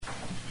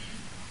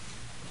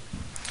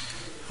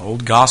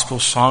old gospel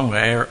song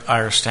by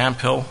Ira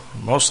Stamphill,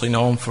 mostly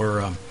known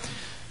for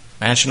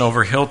Mansion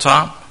Over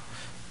Hilltop.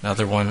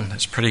 Another one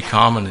that's pretty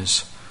common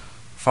is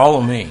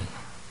Follow Me.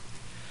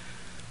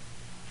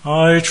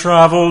 I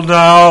traveled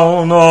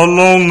down a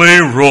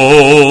lonely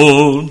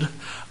road,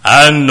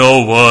 and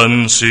no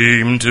one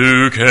seemed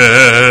to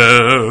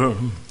care.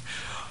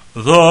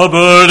 The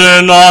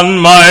burden on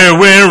my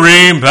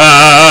weary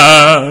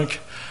back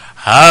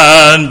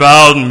had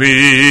bowed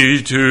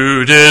me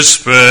to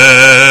despair.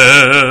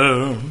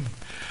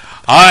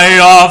 I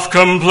oft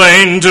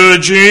complained to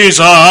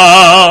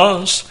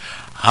Jesus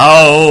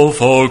how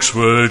folks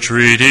were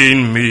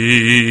treating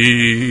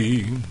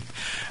me.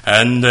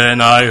 And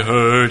then I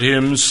heard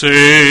him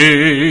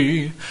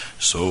say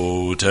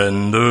so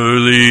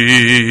tenderly,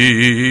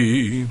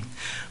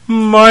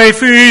 my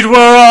feet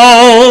were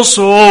all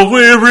so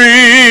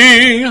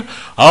weary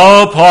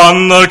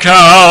upon the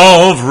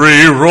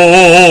Calvary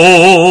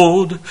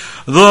road.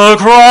 The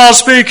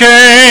cross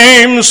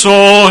became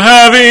so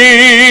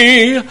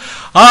heavy,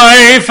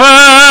 I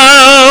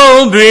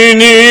fell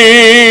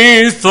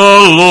beneath the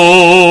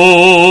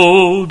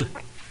load.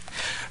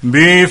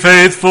 Be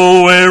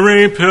faithful,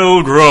 weary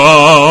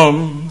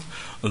pilgrim,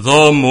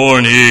 the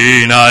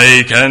morning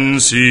I can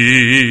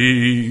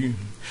see.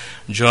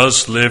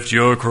 Just lift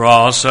your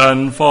cross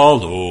and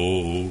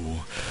follow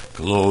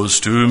close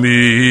to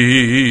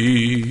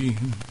me.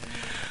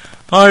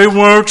 I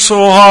worked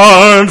so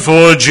hard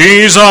for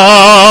Jesus,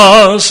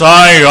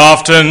 I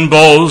often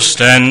boast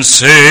and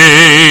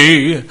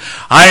say,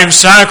 I've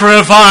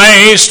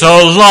sacrificed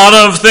a lot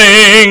of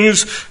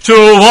things to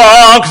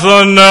walk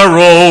the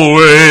narrow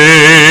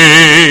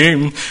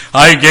way.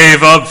 I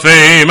gave up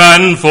fame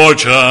and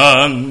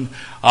fortune,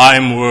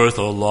 I'm worth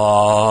a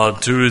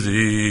lot to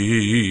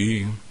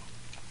thee.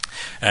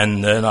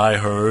 And then I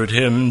heard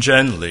him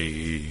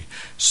gently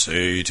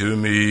say to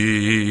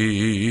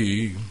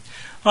me,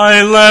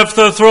 I left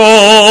the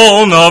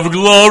throne of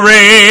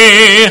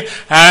glory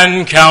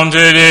and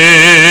counted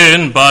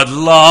in but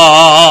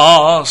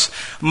loss.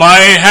 My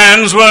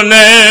hands were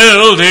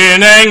nailed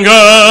in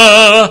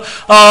anger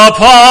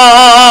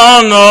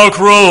upon a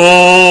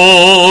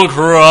cruel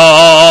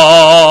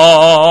cross.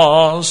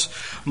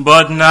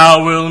 But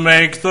now we'll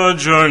make the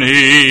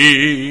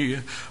journey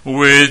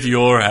with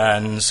your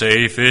hand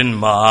safe in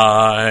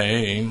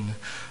mine.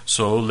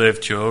 So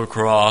lift your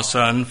cross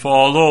and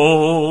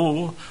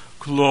follow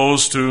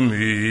close to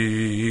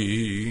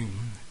me.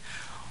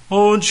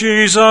 Oh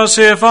Jesus,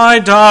 if I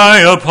die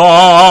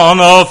upon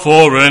a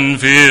foreign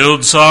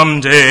field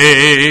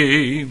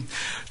someday,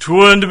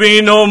 'twould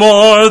be no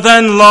more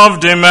than love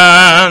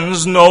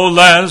demands, no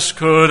less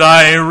could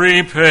I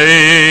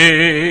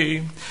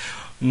repay.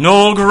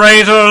 No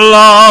greater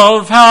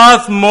love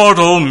hath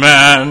mortal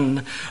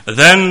man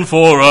than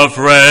for a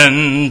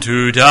friend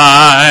to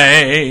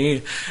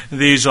die.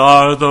 These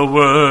are the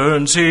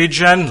words he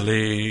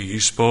gently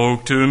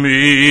spoke to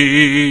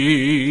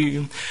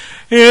me.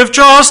 If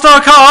just a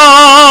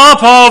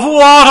cup of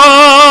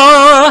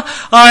water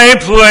I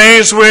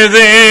place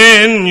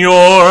within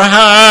your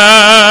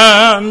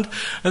hand,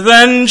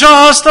 then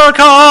just a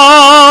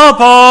cup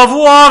of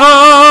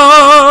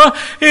water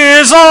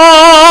is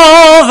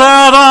all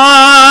that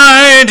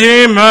I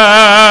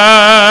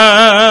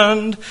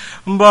demand.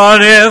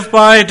 But if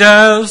by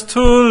death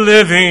to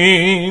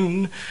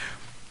living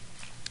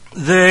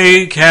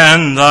they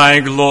can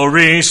thy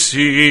glory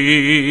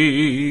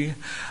see,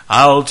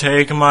 I'll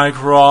take my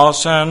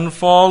cross and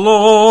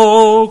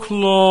follow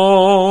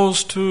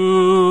close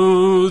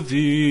to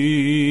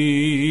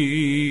thee.